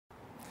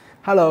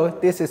Hello,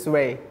 this is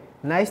Ray.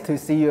 Nice to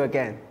see you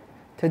again.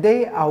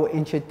 Today I will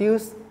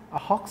introduce a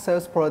hot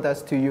sales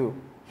product to you,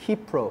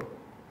 HeatPro.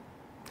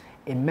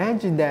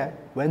 Imagine that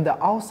when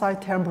the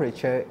outside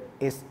temperature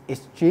is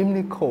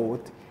extremely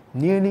cold,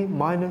 nearly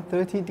minus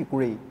 30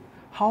 degrees,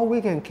 how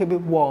we can keep it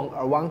warm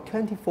around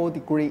 24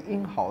 degrees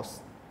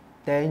in-house.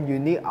 Then you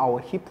need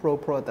our HeatPro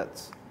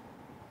products.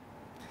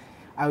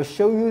 I will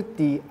show you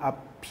the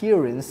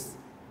appearance,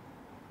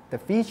 the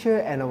feature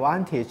and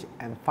advantage,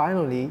 and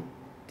finally,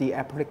 the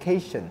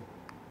application.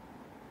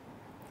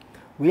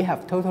 We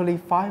have totally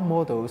 5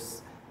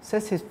 models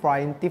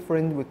satisfying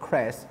different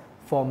requests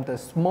from the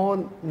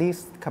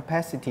smallest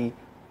capacity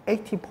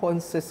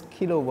 80.6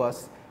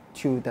 kilowatts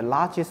to the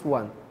largest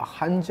one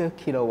 100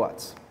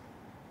 kilowatts.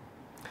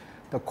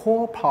 The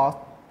core part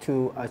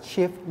to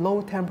achieve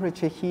low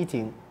temperature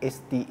heating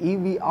is the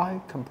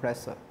EVI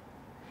compressor.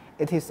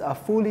 It is a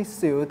fully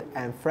sealed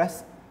and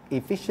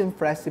efficient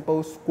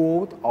flexible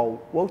screwed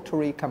or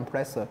rotary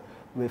compressor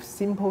with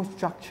simple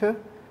structure,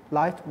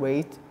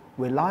 lightweight,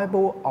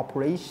 reliable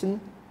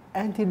operation,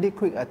 anti-leak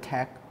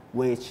attack,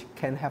 which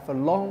can have a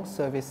long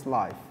service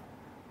life.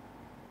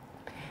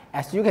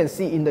 As you can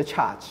see in the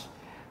chart,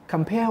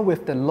 compared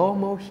with the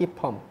normal heat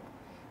pump,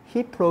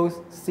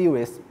 HeatPro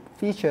series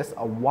features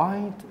a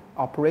wide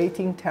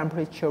operating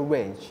temperature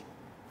range.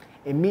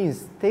 It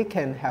means they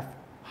can have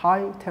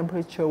high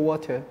temperature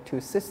water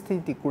to 60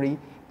 degrees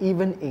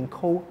even in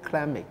cold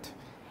climate,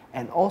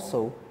 and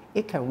also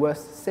it can work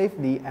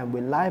safely and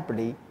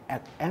reliably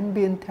at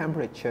ambient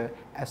temperature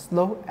as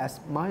low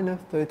as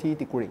minus 30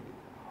 degrees.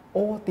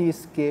 All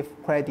these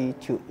give credit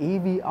to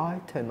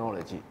EVI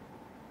technology.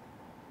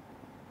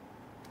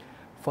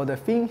 For the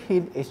fin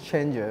heat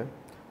exchanger,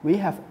 we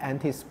have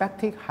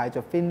anti-static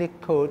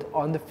hydrophilic coat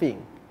on the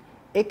fin.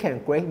 It can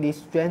greatly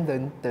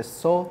strengthen the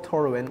salt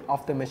tolerance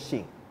of the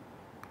machine.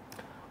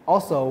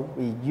 Also,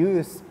 we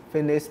use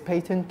PHNIX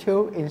patent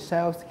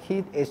 2-in-cells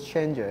heat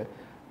exchanger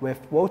with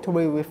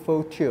rotary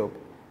refill tube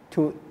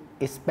to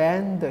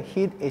expand the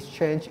heat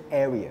exchange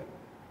area,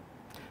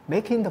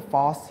 making the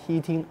fast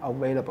heating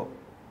available.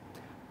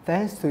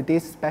 Thanks to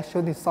this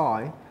special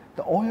design,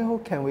 the oil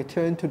can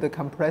return to the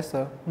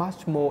compressor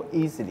much more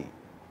easily.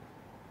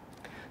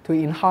 To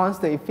enhance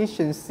the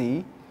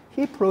efficiency,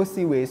 HeatPro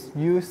series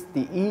use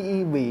the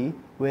EEV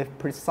with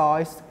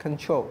precise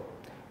control,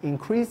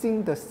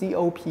 increasing the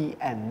COP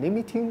and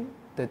limiting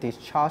the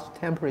discharge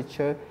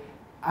temperature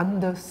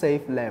under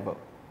safe level.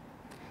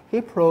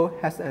 HeatPro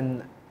has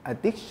an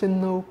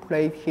additional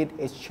plate heat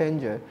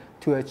exchanger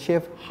to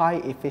achieve high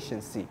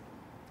efficiency.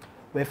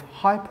 With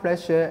high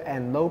pressure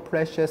and low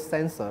pressure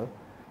sensor,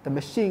 the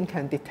machine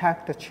can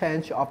detect the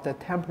change of the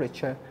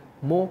temperature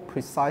more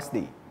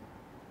precisely.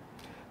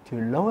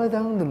 To lower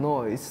down the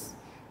noise,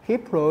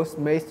 HeatPro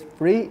makes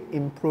 3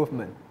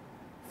 improvements.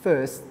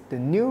 First, the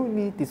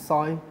newly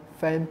designed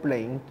fan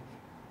blade.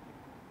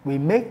 We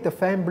make the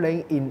fan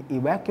blade in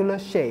irregular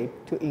shape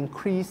to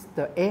increase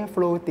the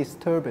airflow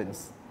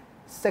disturbance.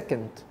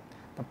 Second,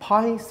 the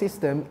piping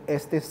system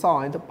is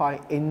designed by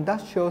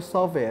industrial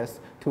softwares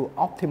to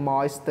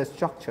optimize the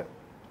structure.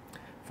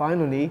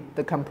 Finally,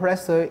 the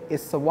compressor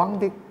is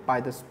surrounded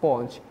by the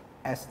sponge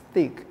as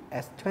thick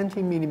as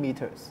 20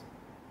 millimeters.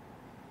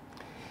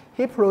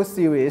 HeatPro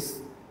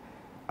series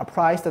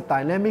applies the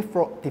dynamic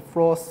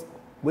defrost,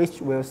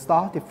 which will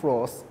start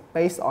defrost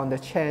based on the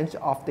change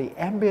of the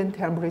ambient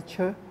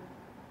temperature,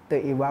 the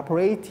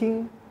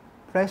evaporating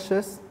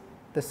pressures,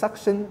 the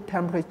suction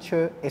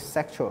temperature,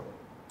 etc.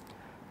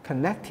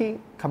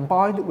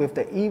 Combined with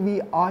the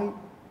EVI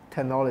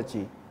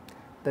technology,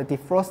 the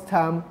defrost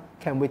time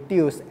can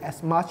reduce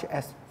as much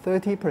as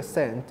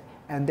 30%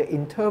 and the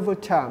interval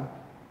time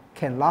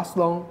can last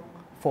long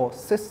for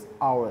 6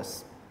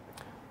 hours.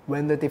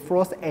 When the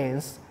defrost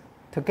ends,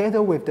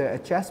 together with the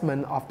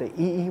adjustment of the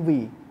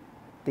EEV,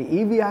 the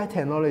EVI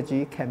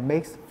technology can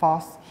make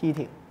fast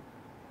heating.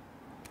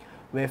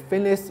 With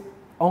PHNIX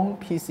on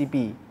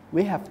PCB,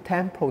 we have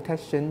temp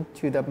protection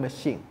to the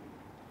machine,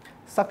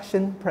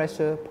 suction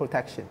pressure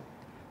protection,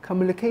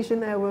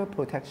 communication error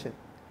protection,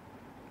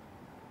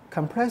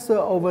 compressor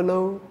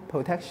overload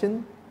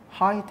protection,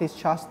 high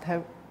discharge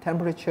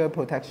temperature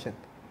protection,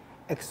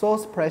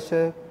 exhaust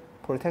pressure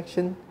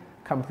protection,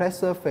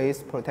 compressor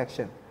phase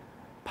protection,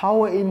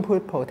 power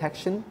input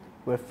protection,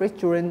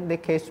 refrigerant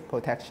leakage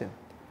protection,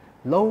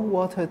 low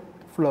water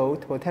flow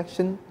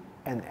protection,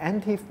 and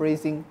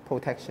anti-freezing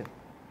protection.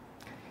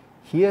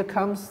 Here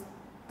comes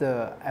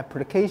the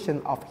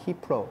application of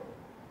HeatPro.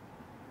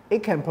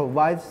 It can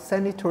provide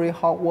sanitary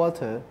hot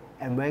water,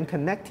 and when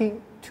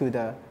connecting to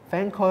the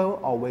fan coil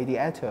or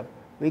radiator,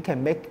 we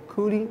can make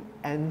cooling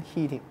and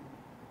heating.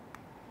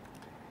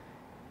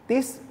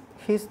 This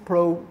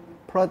HeatPro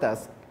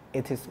product,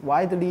 it is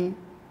widely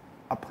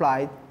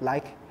applied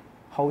like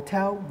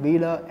hotel,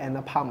 villa, and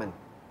apartment.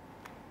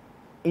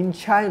 In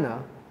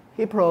China,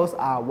 HeatPros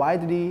are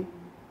widely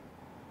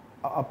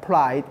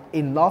applied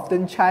in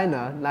northern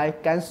China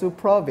like Gansu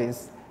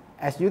province.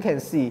 As you can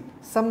see,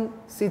 some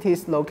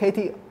cities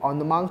located on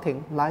the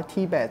mountain like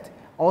Tibet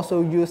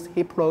also use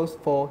HeatPros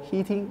for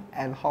heating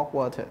and hot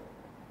water.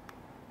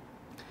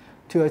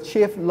 To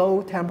achieve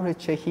low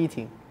temperature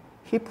heating,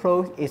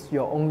 HeatPro is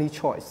your only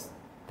choice.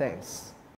 Thanks.